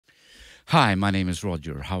Hi, my name is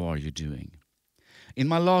Roger. How are you doing? In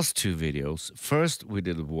my last two videos, first we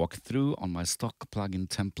did a walkthrough on my stock plugin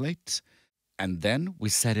template, and then we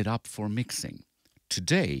set it up for mixing.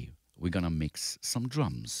 Today, we're gonna mix some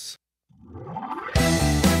drums.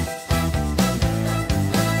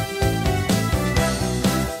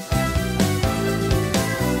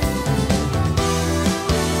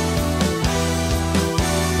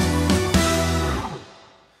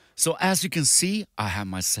 So as you can see, I have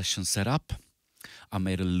my session set up. I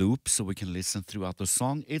made a loop so we can listen throughout the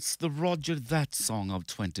song. It's the Roger That song of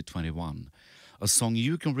 2021. A song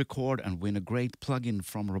you can record and win a great plugin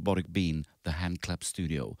from Robotic Bean, the Hand Clap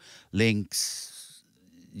Studio. Links,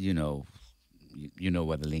 you know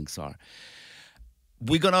where the links are.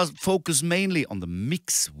 We're gonna focus mainly on the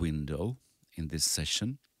mix window in this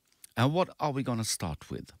session. And what are we gonna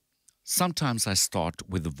start with? Sometimes I start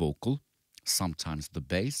with the vocal, sometimes the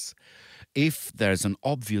bass. If there's an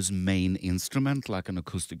obvious main instrument like an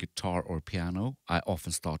acoustic guitar or piano, I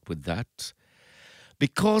often start with that.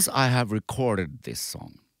 Because I have recorded this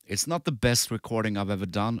song, it's not the best recording I've ever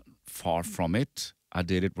done, far from it. I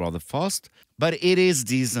did it rather fast, but it is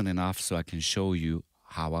decent enough so I can show you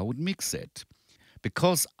how I would mix it.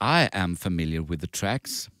 Because I am familiar with the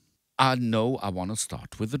tracks, I know I want to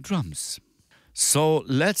start with the drums. So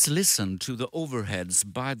let's listen to the overheads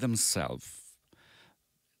by themselves.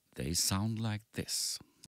 They sound like this.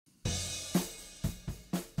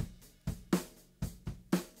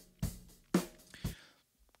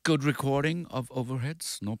 Good recording of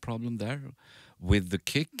overheads, no problem there. With the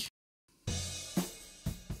kick.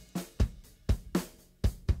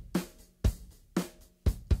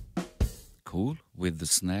 Cool, with the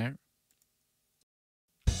snare.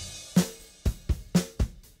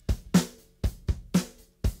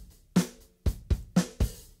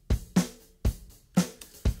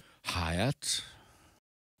 Hi-hat.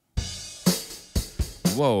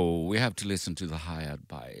 Whoa, we have to listen to the hi-hat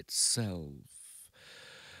by itself.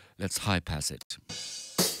 Let's high pass it.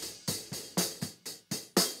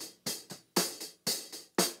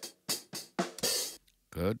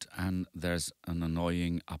 Good, and there's an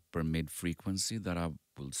annoying upper mid frequency that I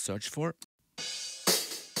will search for.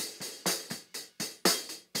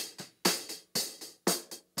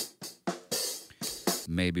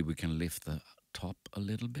 Maybe we can lift the top a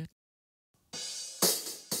little bit.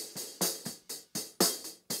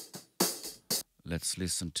 Let's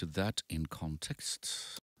listen to that in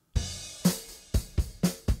context.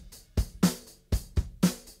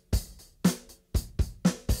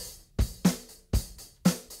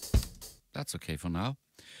 That's okay for now.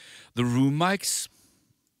 The room mics.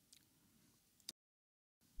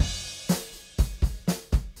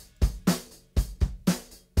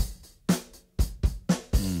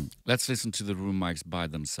 Let's listen to the room mics by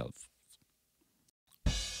themselves.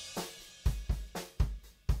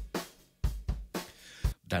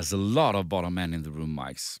 There's a lot of bottom end in the room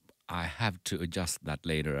mics. I have to adjust that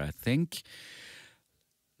later, I think.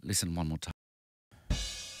 Listen one more time.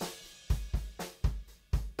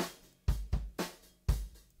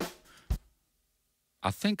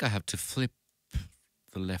 I think I have to flip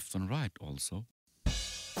the left and right also.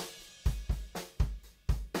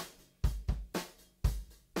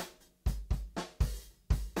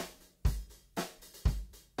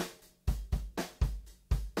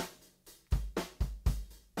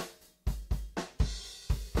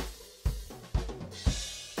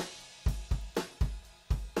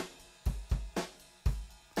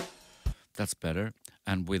 That's better.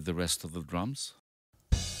 And with the rest of the drums.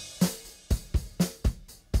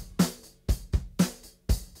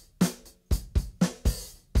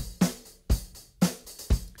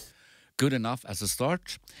 Good enough as a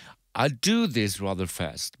start. I do this rather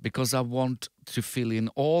fast because I want to fill in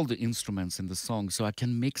all the instruments in the song so I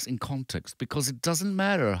can mix in context, because it doesn't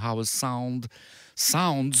matter how a sound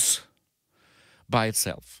sounds by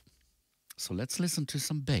itself. So let's listen to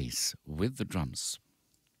some bass with the drums.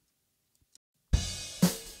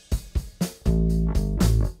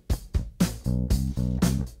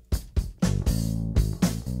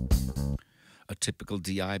 A typical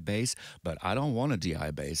DI bass, but I don't want a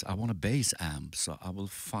DI bass, I want a bass amp. So I will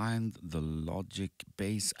find the Logic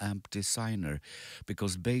Bass Amp Designer,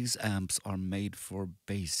 because bass amps are made for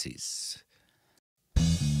basses.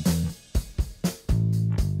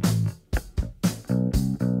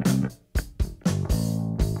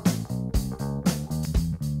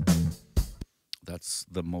 That's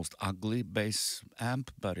the most ugly bass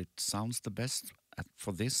amp, but it sounds the best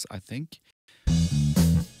for this, I think.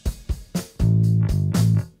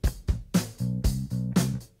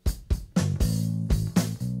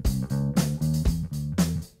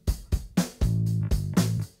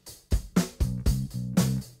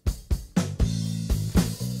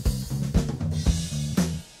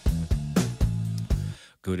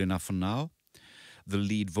 Good enough for now. The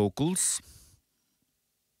lead vocals.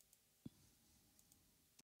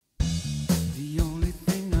 The only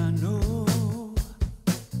thing I know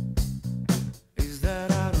is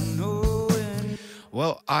that I don't know when.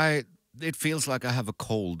 Well, it feels like I have a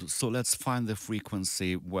cold, so let's find the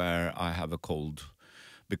frequency where I have a cold,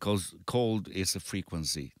 because cold is a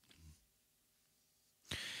frequency.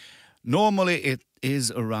 Normally it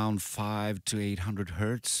is around 5 to 800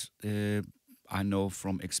 hertz. I know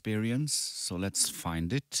from experience, so let's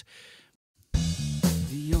find it.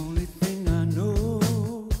 The only thing I know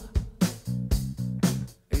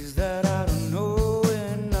is that I don't know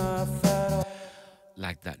enough at all.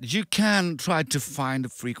 Like that. You can try to find a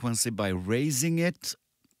frequency by raising it,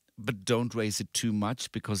 but don't raise it too much,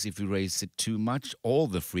 because if you raise it too much, all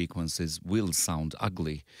the frequencies will sound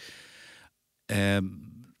ugly.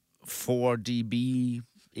 4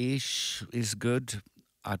 dB-ish is good.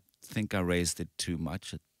 I think I raised it too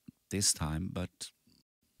much at this time, but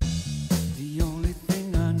The only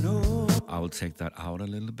thing I know, I will take that out a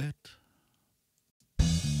little bit.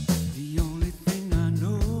 the only thing I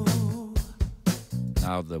know.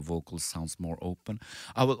 Now the vocal sounds more open.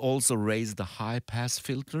 I will also raise the high pass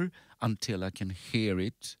filter until I can hear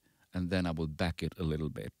it, and then I will back it a little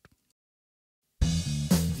bit.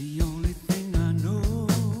 The only thing I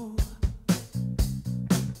know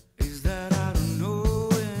is that I don't know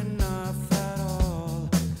enough at all.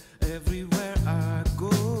 Everywhere I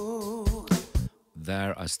go.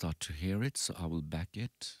 There I start to hear it, so I will back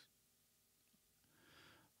it.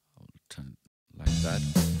 I'll turn it like that.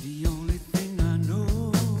 The only thing I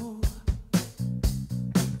know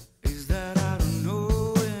is that I don't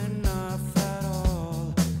know enough at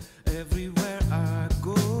all. Everywhere I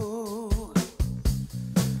go,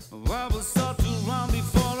 I will start to run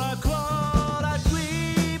before I crawl. I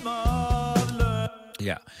dream of love.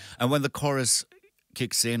 Yeah, and when the chorus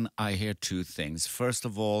kicks in, I hear two things. First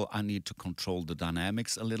of all, I need to control the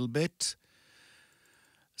dynamics a little bit.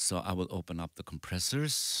 So I will open up the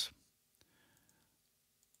compressors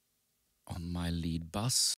on my lead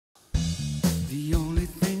bass. The only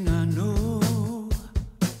thing I know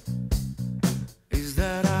is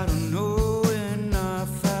that I don't know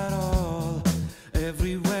enough at all.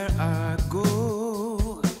 Everywhere I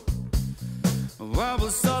go, I will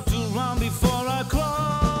start to run before I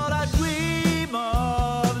crawl. I dream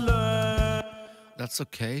of love. That's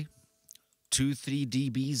okay. 2-3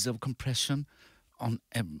 dBs of compression on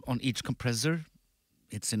each compressor.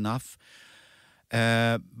 It's enough.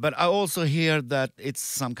 But I also hear that it's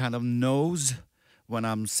some kind of nose when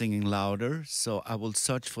I'm singing louder, so I will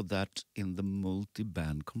search for that in the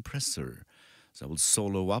multi-band compressor. So I will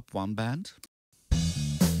solo up one band.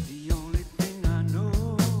 The only thing I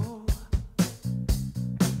know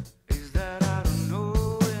is that I don't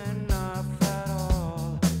know enough at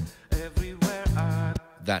all. Everywhere I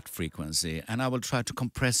That frequency, and I will try to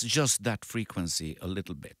compress just that frequency a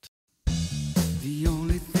little bit. The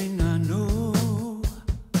only thing I know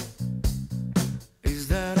is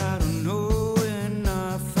that I don't know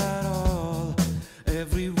enough at all.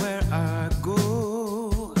 Everywhere I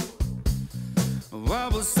go, I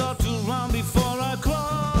will start to run before I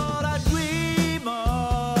crawl. I dream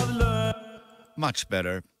of love. Much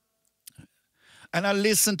better. And I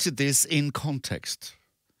listen to this in context.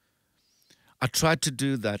 I try to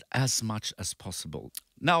do that as much as possible.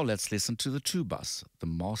 Now let's listen to the tubas, the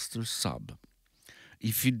master sub.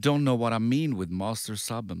 If you don't know what I mean with master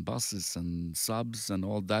sub and buses and subs and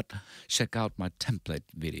all that, check out my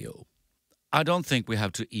template video. I don't think we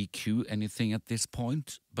have to EQ anything at this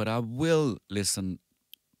point, but I will listen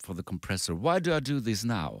for the compressor. Why do I do this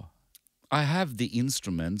now? I have the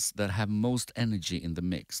instruments that have most energy in the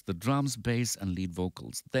mix. The drums, bass and lead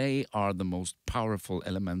vocals. They are the most powerful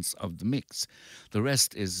elements of the mix. The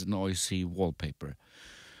rest is noisy wallpaper.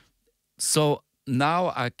 So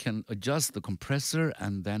now I can adjust the compressor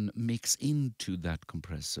and then mix into that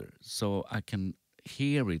compressor. So I can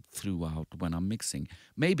hear it throughout when I'm mixing.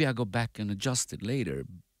 Maybe I go back and adjust it later,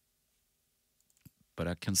 but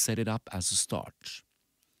I can set it up as a start.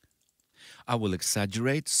 I will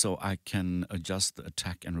exaggerate so I can adjust the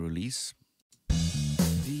attack and release.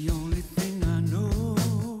 The only thing I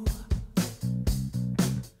know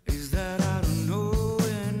is that I don't know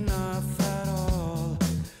enough at all.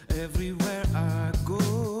 Everywhere I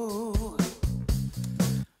go,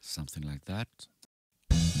 Something like that.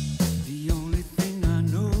 the only thing I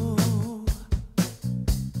know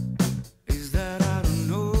is that I don't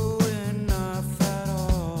know enough at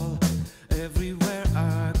all. Everywhere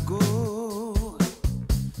I go,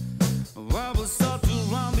 I will start to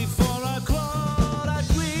run before I crawl. I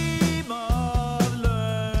dream of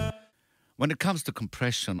love. When it comes to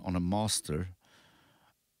compression on a master,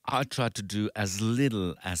 I try to do as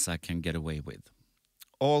little as I can get away with.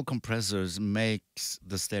 All compressors makes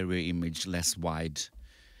the stereo image less wide.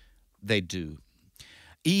 They do.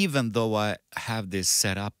 Even though I have this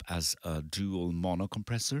set up as a dual mono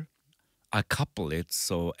compressor, I couple it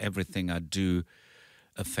so everything I do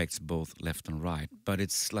affects both left and right. But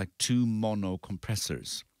it's like two mono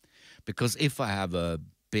compressors. Because if I have a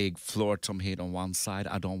big floor tom hit on one side,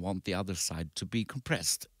 I don't want the other side to be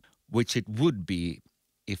compressed, which it would be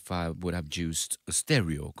if I would have used a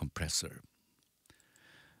stereo compressor.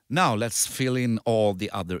 Now let's fill in all the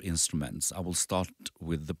other instruments. I will start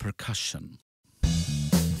with the percussion.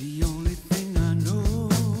 The only thing I know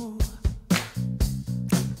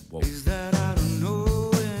Whoa. is that I don't know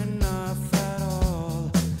enough at all.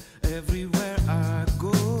 Everywhere I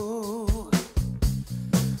go,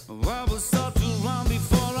 I will start to run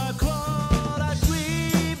before I crawl. I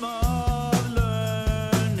dream of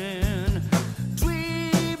learning,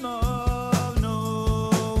 dream of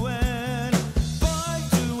knowing,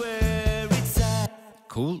 point to where it's at.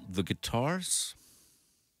 Cool, the guitars.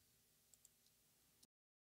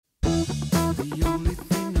 The only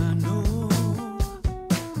thing I know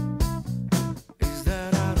is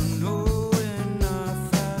that I don't know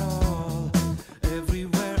enough at all.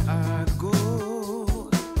 Everywhere I go,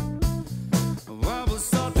 I will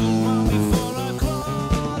start to run before I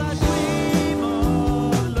crawl. I dream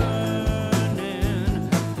of learning,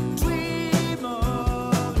 dream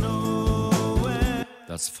of knowing.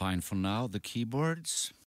 That's fine for now. The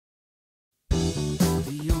keyboards.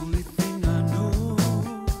 The only thing I know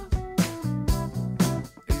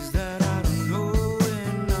is that I don't know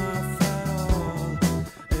enough at all.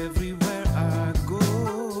 Everywhere I go,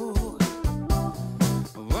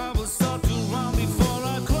 I will start to run before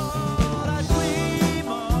I crawl. I dream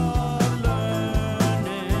of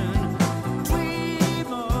learning,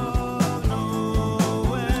 dream of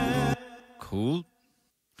knowing. Cool.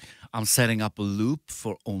 I'm setting up a loop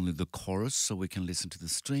for only the chorus so we can listen to the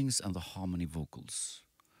strings and the harmony vocals.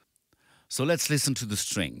 So let's listen to the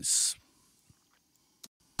strings.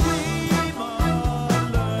 Dream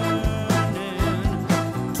of learning,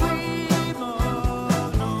 dream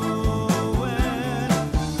of knowing,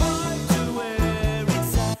 point to where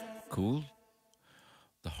it's at. Cool.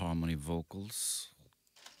 The harmony vocals.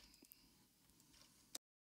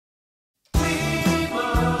 Dream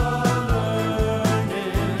of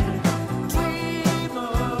learning, dream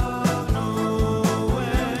of knowing.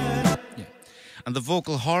 Yeah. And the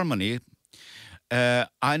vocal harmony,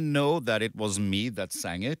 I know that it was me that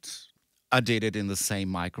sang it. I did it in the same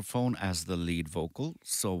microphone as the lead vocal,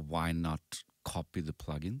 so why not copy the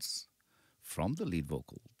plugins from the lead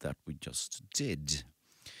vocal that we just did?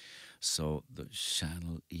 So the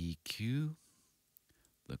channel EQ,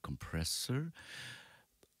 the compressor,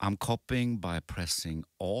 I'm copying by pressing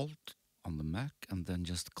Alt on the Mac and then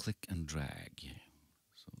just click and drag.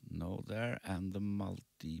 So no there, and the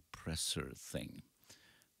multi-presser thing.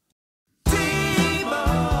 Dream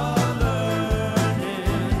of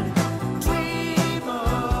learning, dream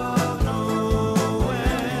of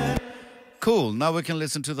knowing. Cool, now we can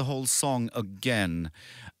listen to the whole song again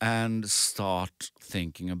and start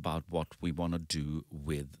thinking about what we want to do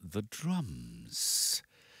with the drums.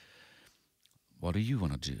 What do you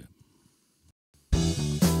want to do?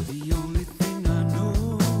 The only thing I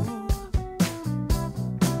know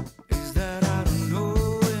is that I don't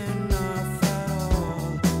know enough at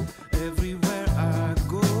all. Everywhere I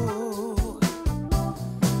go,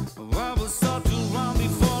 I will start to run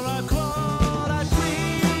before I crawl. I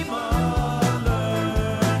dream of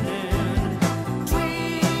learning,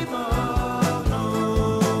 dream of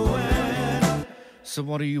knowing. So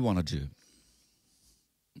what do you want to do?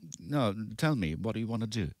 No, tell me, what do you want to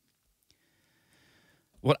do?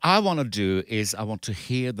 What I want to do is I want to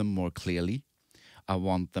hear them more clearly. I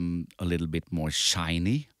want them a little bit more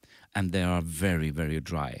shiny, and they are very, very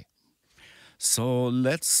dry. So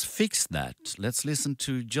let's fix that. Let's listen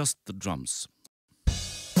to just the drums.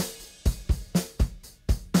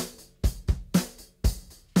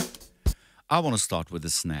 I want to start with the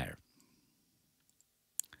snare.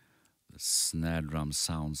 The snare drum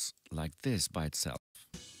sounds like this by itself.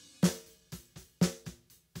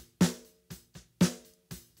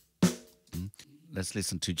 Let's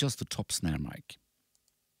listen to just the top snare mic.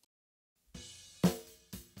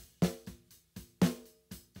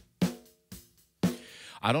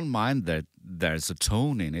 I don't mind that there's a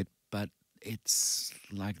tone in it, but it's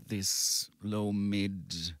like this low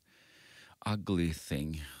mid ugly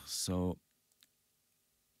thing. So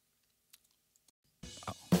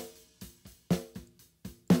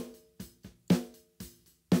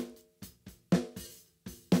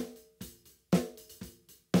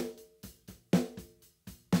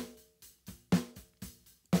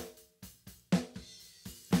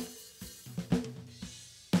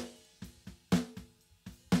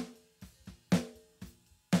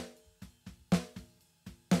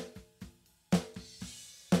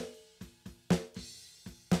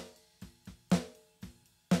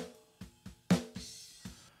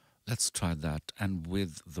Let's try that, and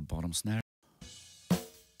with the bottom snare.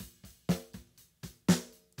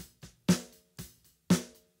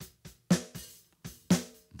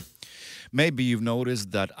 Maybe you've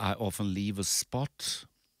noticed that I often leave a spot,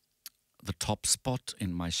 the top spot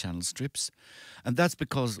in my channel strips, and that's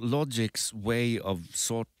because Logic's way of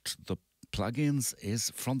sort the plugins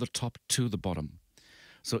is from the top to the bottom.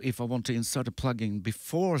 So if I want to insert a plugin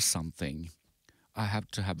before something, I have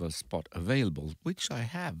to have a spot available, which I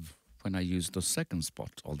have when I use the second spot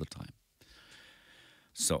all the time.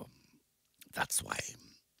 So that's why.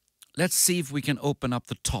 Let's see if we can open up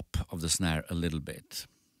the top of the snare a little bit.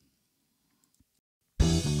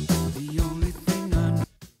 The only thing I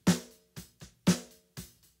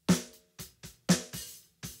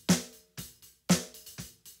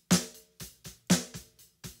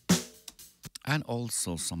And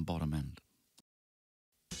also some bottom end.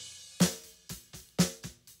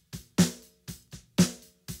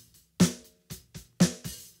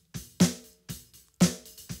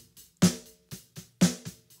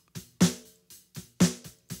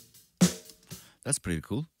 That's pretty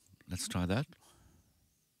cool. Let's try that.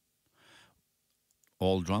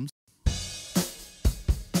 All drums.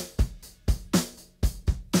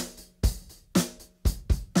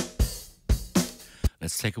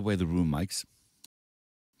 Let's take away the room mics.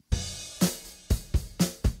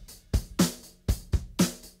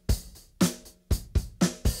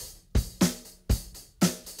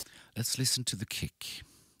 Let's listen to the kick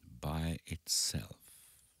by itself.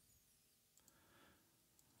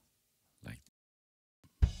 Like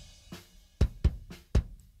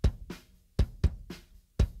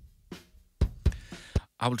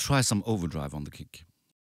I will try some overdrive on the kick.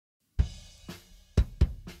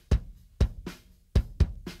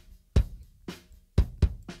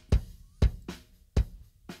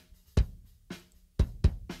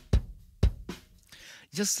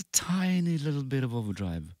 Just a tiny little bit of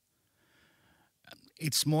overdrive.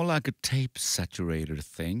 It's more like a tape saturator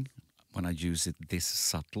thing when I use it this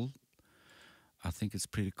subtle. I think it's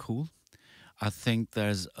pretty cool. I think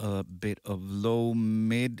there's a bit of low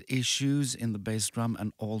mid issues in the bass drum,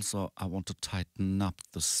 and also I want to tighten up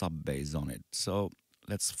the sub bass on it. So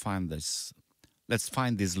let's find this. Let's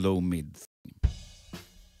find this low mid thing.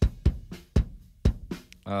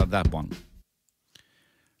 That one.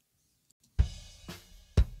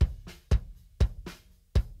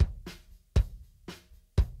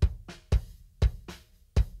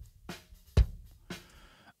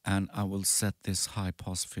 And I will set this high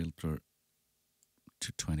pass filter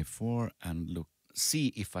to 24 and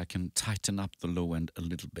see if I can tighten up the low end a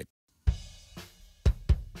little bit.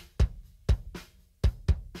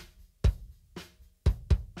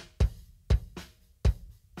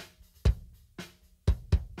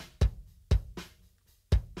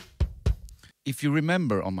 If you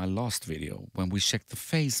remember on my last video, when we checked the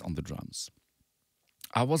phase on the drums,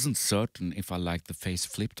 I wasn't certain if I liked the phase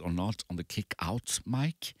flipped or not on the kick out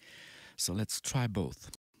mic. So let's try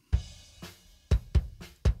both.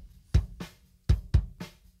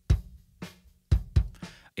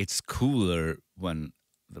 It's cooler when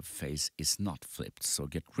the phase is not flipped, so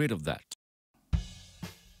get rid of that.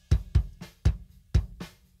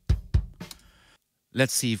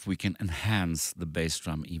 Let's see if we can enhance the bass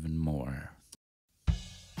drum even more.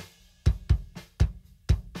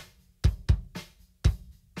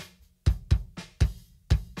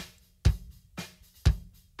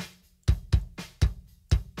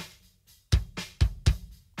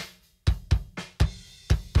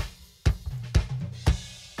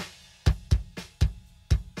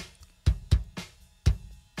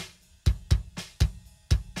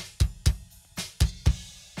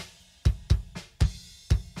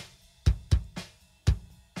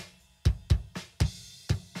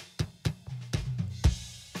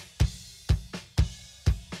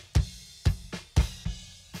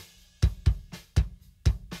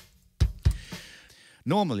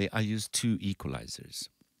 Normally, I use two equalizers,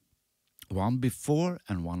 one before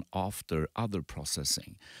and one after other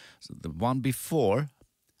processing. So the one before,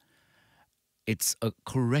 it's a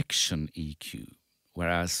correction EQ, where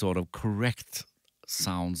I sort of correct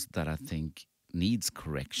sounds that I think needs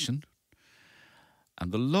correction.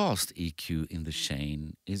 And the last EQ in the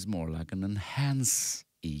chain is more like an enhance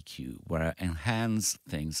EQ, where I enhance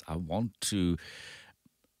things I want to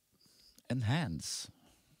enhance.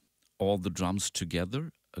 All the drums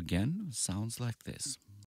together, again, sounds like this.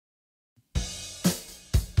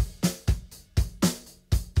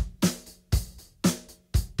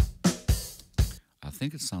 I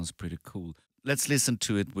think it sounds pretty cool. Let's listen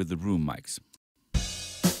to it with the room mics.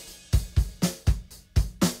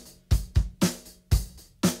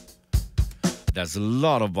 There's a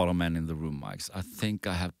lot of bottom end in the room mics. I think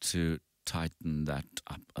I have to tighten that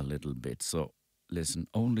up a little bit. So listen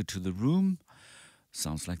only to the room.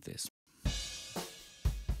 Sounds like this.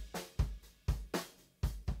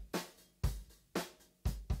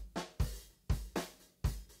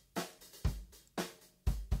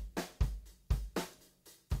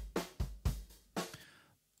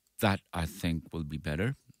 That I think will be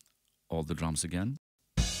better. All the drums again.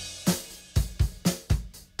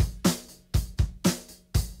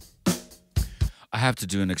 I have to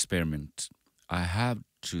do an experiment. I have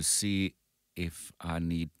to see if I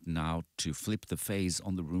need now to flip the phase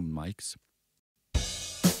on the room mics.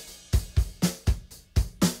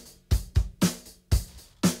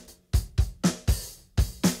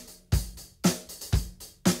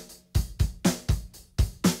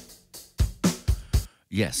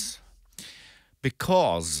 Yes,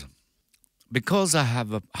 because I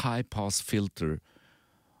have a high pass filter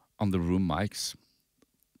on the room mics.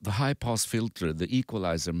 The high pass filter, the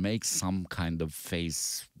equalizer, makes some kind of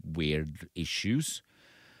phase weird issues.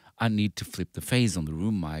 I need to flip the phase on the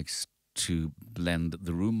room mics to blend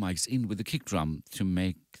the room mics in with the kick drum to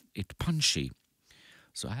make it punchy.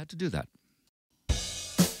 So I had to do that.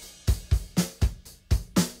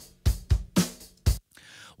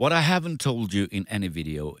 What I haven't told you in any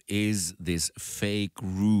video is this fake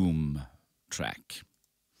room track.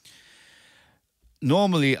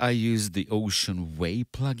 Normally I use the Ocean Way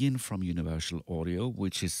plugin from Universal Audio,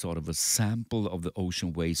 which is sort of a sample of the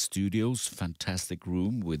Ocean Way Studios fantastic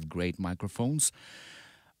room with great microphones.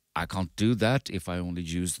 I can't do that if I only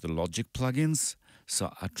use the Logic plugins,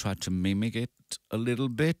 so I try to mimic it a little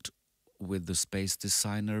bit with the Space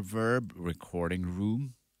Designer Verb recording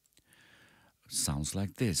room. Sounds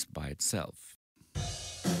like this by itself.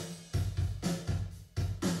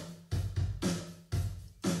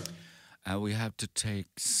 And we have to take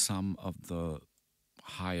some of the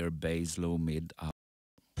higher bass, low, mid up.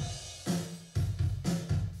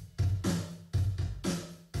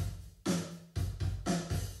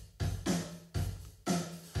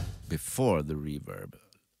 Before the reverb.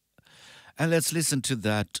 And let's listen to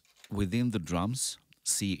that within the drums,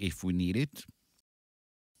 see if we need it.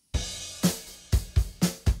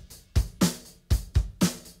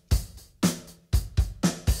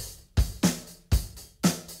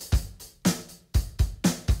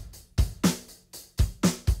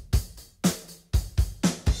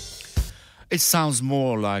 It sounds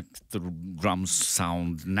more like the drums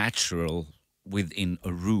sound natural within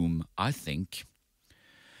a room, I think.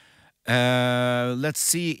 Let's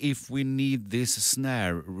see if we need this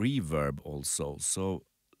snare reverb also. So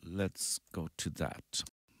let's go to that.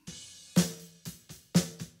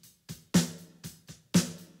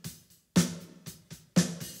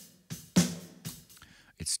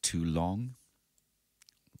 It's too long.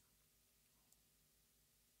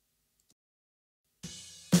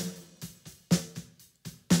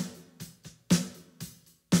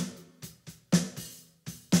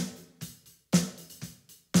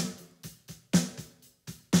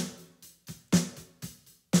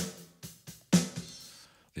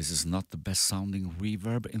 This is not the best sounding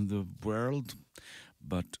reverb in the world,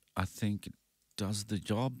 but I think it does the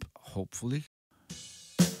job, hopefully.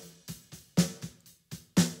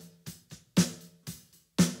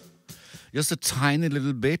 Just a tiny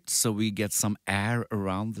little bit so we get some air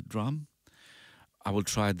around the drum. I will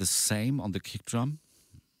try the same on the kick drum.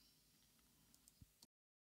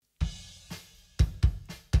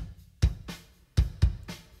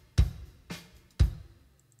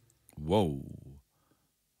 Whoa.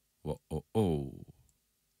 Whoa, oh, oh.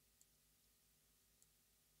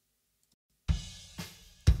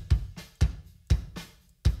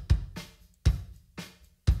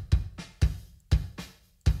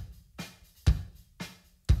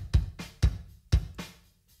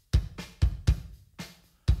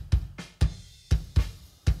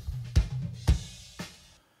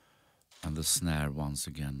 And the snare once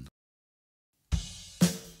again.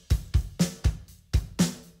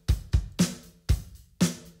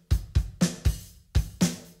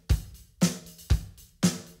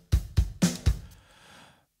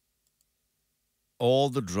 All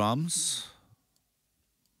the drums.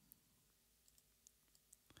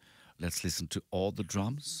 Let's listen to all the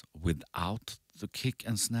drums without the kick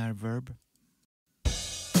and snare verb.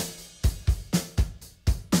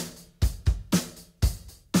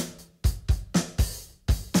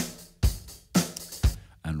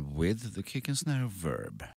 And with the kick and snare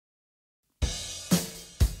verb.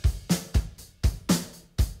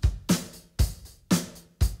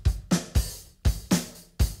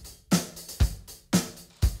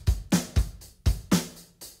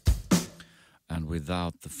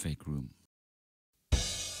 Without the fake room.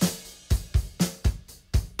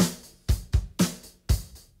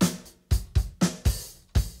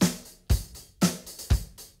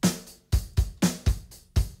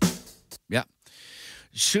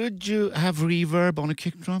 Should you have reverb on a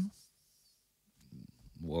kick drum?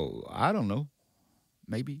 Well, I don't know.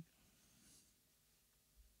 Maybe.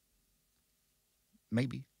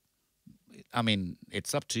 Maybe. I mean,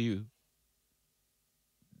 it's up to you.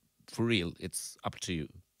 For real, it's up to you.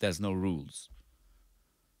 There's no rules.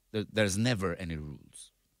 There's never any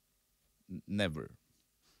rules. Never.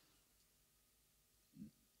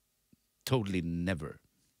 Totally never.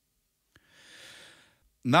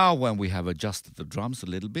 Now, when we have adjusted the drums a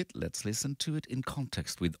little bit, let's listen to it in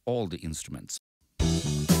context with all the instruments.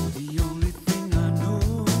 The only thing I know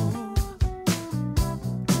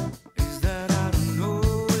is that I don't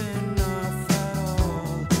know enough at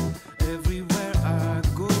all. Everywhere I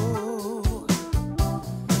go,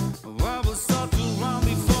 I was taught to run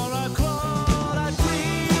before I crawled. I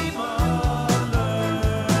dream of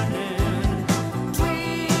learning,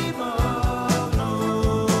 dream of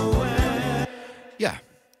knowing. Yeah,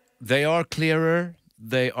 they are clearer,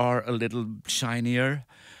 they are a little shinier.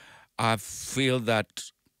 I feel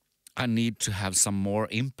that I need to have some more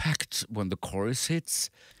impact when the chorus hits.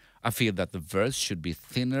 I feel that the verse should be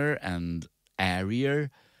thinner and airier,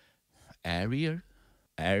 airier,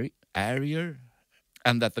 airier,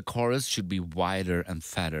 and that the chorus should be wider and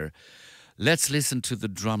fatter. Let's listen to the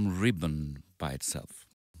drum ribbon by itself.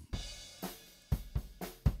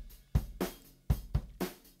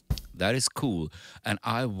 That is cool, and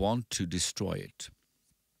I want to destroy it.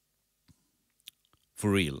 For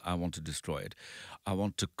real, I want to destroy it. I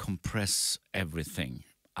want to compress everything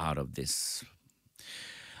out of this.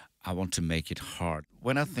 I want to make it hard.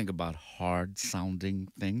 When I think about hard sounding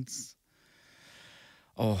things,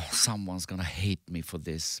 oh, someone's gonna hate me for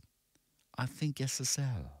this. I think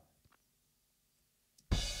SSL.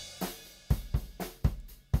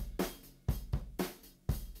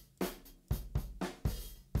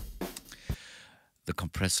 The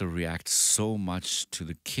compressor reacts so much to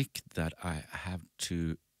the kick that I have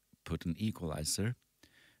to put an equalizer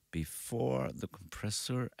before the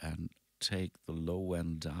compressor and take the low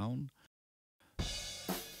end down.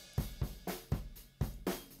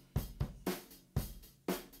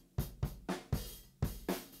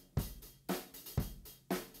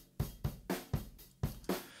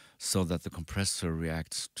 So that the compressor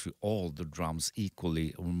reacts to all the drums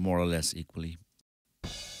equally, or more or less equally.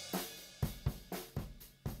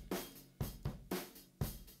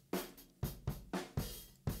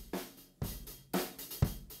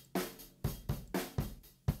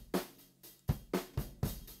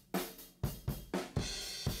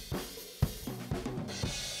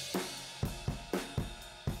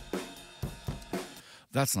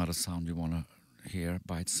 That's not a sound you want to hear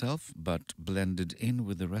by itself, but blended in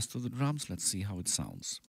with the rest of the drums. Let's see how it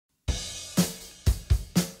sounds.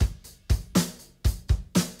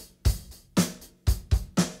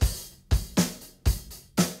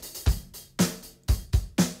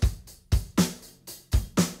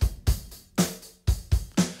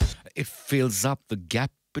 It fills up the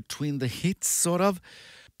gap between the hits, sort of.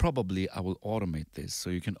 Probably I will automate this so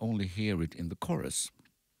you can only hear it in the chorus.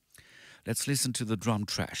 Let's listen to the drum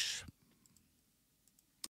trash.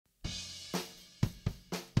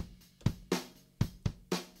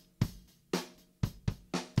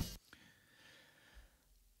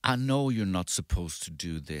 I know you're not supposed to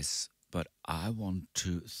do this, but I want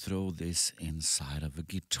to throw this inside of a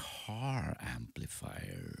guitar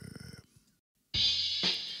amplifier.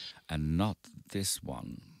 And not this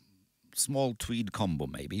one. Small tweed combo,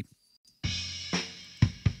 maybe.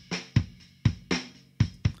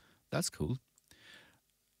 That's cool.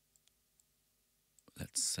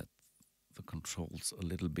 Let's set the controls a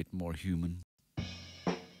little bit more human.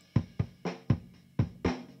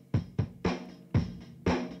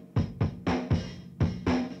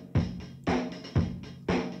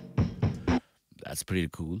 That's pretty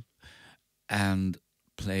cool. And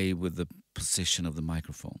play with the position of the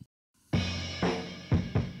microphone.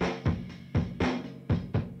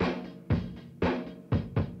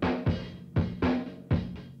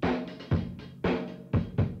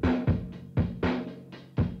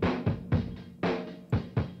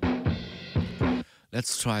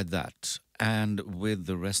 Let's try that. And with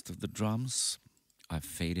the rest of the drums, I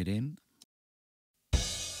fade it in.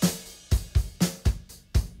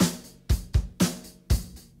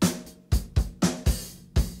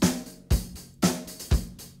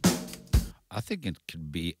 I think it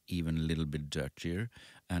could be even a little bit dirtier,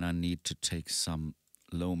 and I need to take some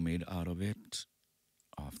low mid out of it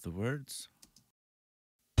afterwards.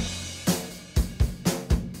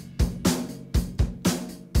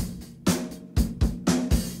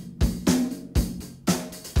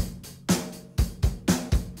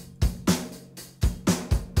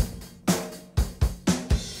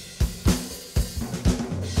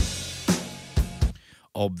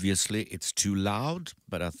 Obviously, it's too loud,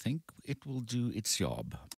 but I think it will do its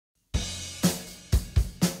job.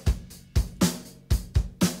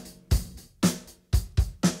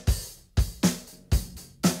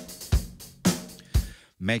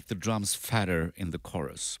 Make the drums fatter in the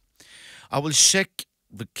chorus. I will check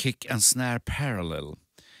the kick and snare parallel,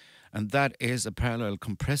 and that is a parallel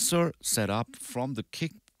compressor set up from the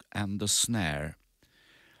kick and the snare.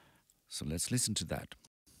 So let's listen to that.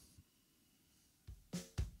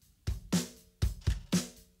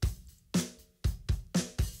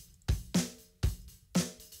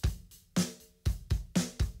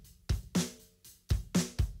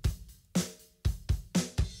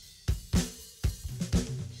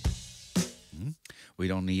 We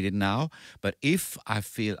don't need it now, but if I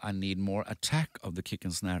feel I need more attack of the kick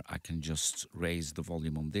and snare, I can just raise the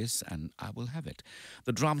volume on this and I will have it.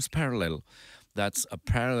 The drums parallel, that's a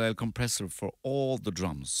parallel compressor for all the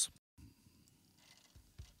drums.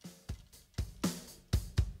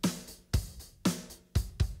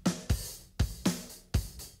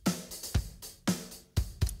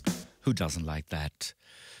 Who doesn't like that?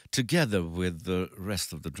 Together with the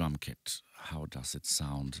rest of the drum kit, how does it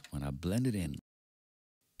sound when I blend it in?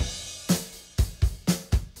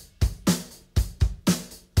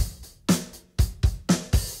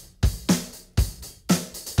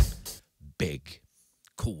 Big,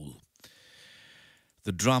 cool.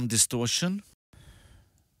 The drum distortion.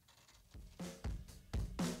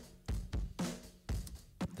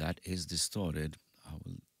 That is distorted.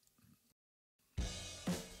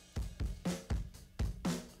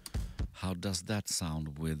 How does that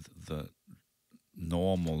sound with the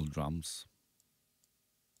normal drums?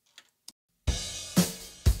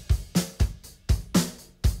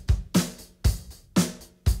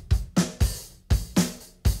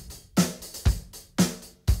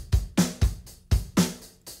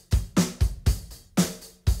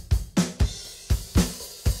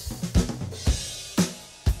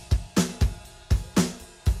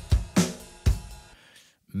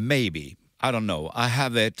 Maybe. I don't know. I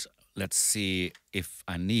have it. Let's see if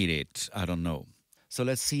I need it. I don't know. So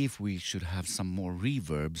let's see if we should have some more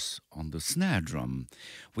reverbs on the snare drum.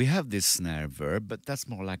 We have this snare verb, but that's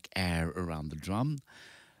more like air around the drum.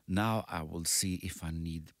 Now I will see if I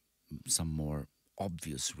need some more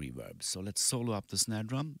obvious reverb. So let's solo up the snare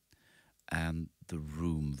drum and the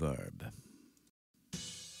room verb.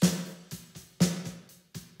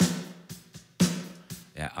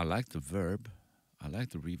 Yeah, I like the verb. I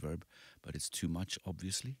like the reverb, but it's too much,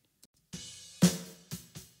 obviously.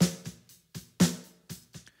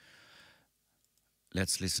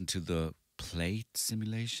 Let's listen to the plate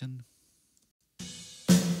simulation.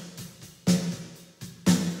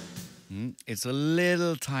 It's a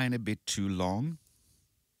little tiny bit too long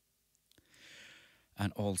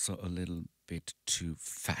and also a little bit too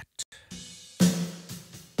fat.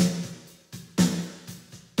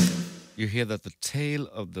 You hear that the tail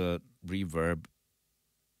of the reverb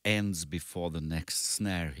ends before the next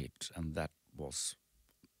snare hit, and that was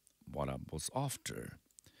what I was after.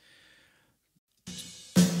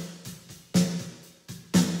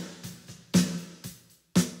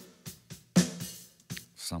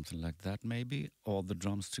 Something like that, maybe, all the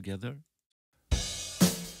drums together.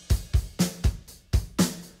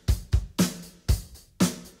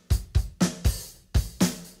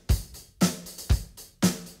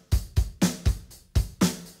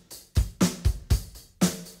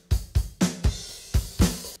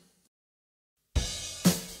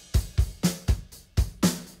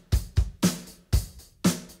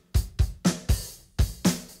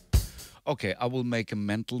 Okay, I will make a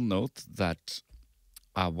mental note that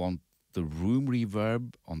I want the room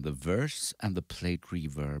reverb on the verse and the plate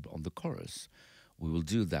reverb on the chorus. We will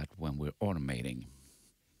do that when we're automating.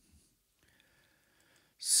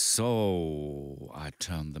 So I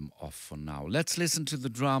turn them off for now. Let's listen to the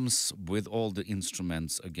drums with all the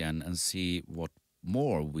instruments again and see what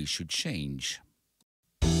more we should change.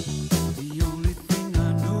 The only thing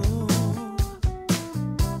I know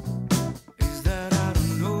is that I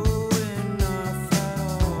don't know enough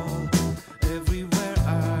at all. Everywhere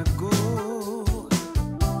I go,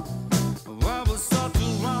 I was taught to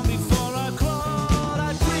run before I crawled.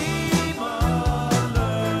 I dream of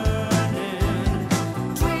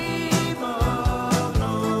learning, dream of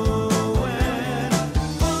knowing.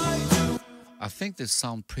 I think they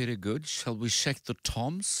sound pretty good. Shall we check the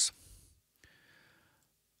toms?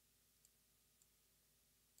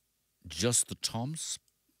 Just the toms.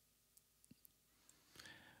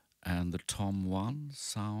 And the tom one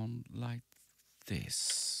sound like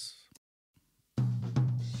this.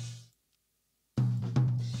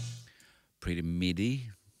 Pretty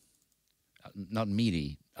MIDI. not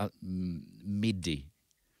MIDI, MIDI,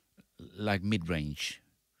 like mid-range.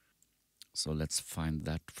 So let's find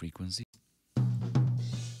that frequency.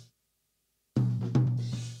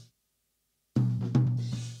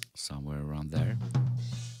 Somewhere around there.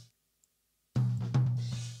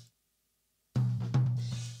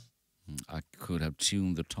 I could have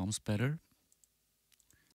tuned the toms better.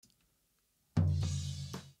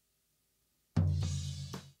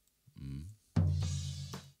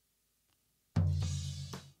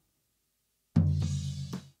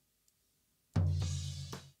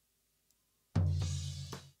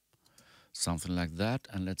 Something like that,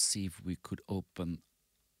 and let's see if we could open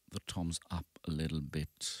the toms up a little bit.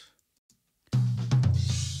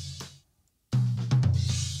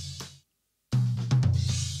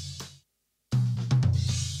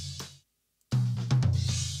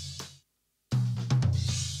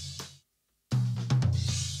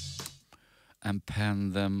 And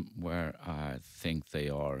pan them where I think they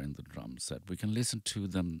are in the drum set. We can listen to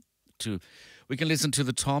them we can listen to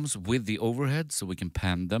the toms with the overhead, so we can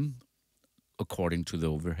pan them according to the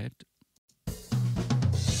overhead.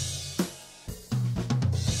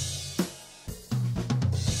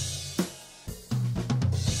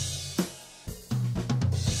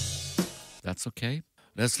 That's okay.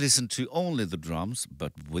 Let's listen to only the drums,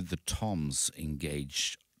 but with the toms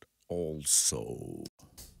engaged also.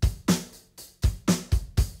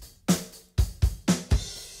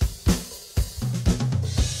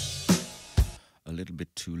 A little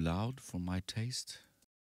bit too loud for my taste.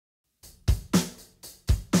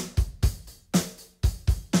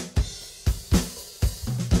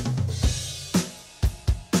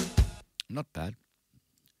 Not bad.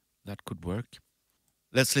 That could work.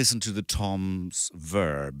 Let's listen to the toms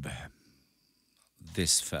verb.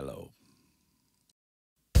 This fellow.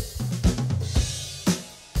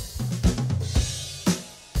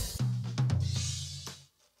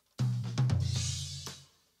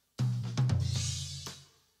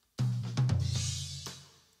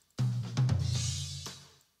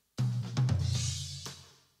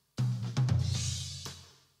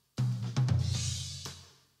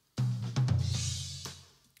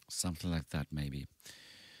 Something like that, maybe.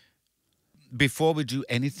 Before we do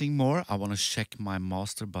anything more, I want to check my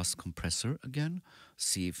master bus compressor again.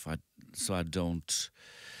 See if so I don't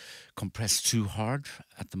compress too hard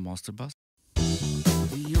at the master bus.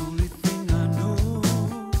 The only thing I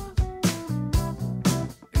know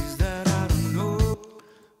is that I don't know.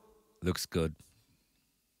 Looks good.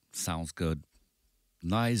 Sounds good.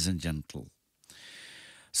 Nice and gentle.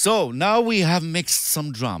 So now we have mixed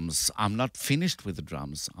some drums. I'm not finished with the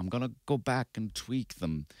drums. I'm going to go back and tweak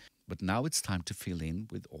them. But now it's time to fill in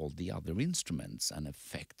with all the other instruments and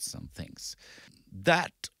effects and things.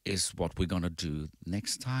 That is what we're going to do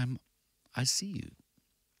next time I see you.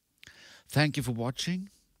 Thank you for watching.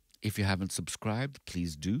 If you haven't subscribed,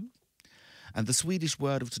 please do. And the Swedish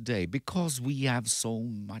word of today, because we have so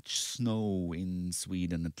much snow in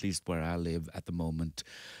Sweden, at least where I live at the moment,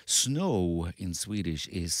 snow in Swedish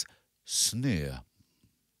is snö.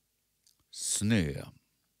 Snö.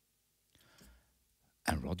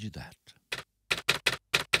 And roger that.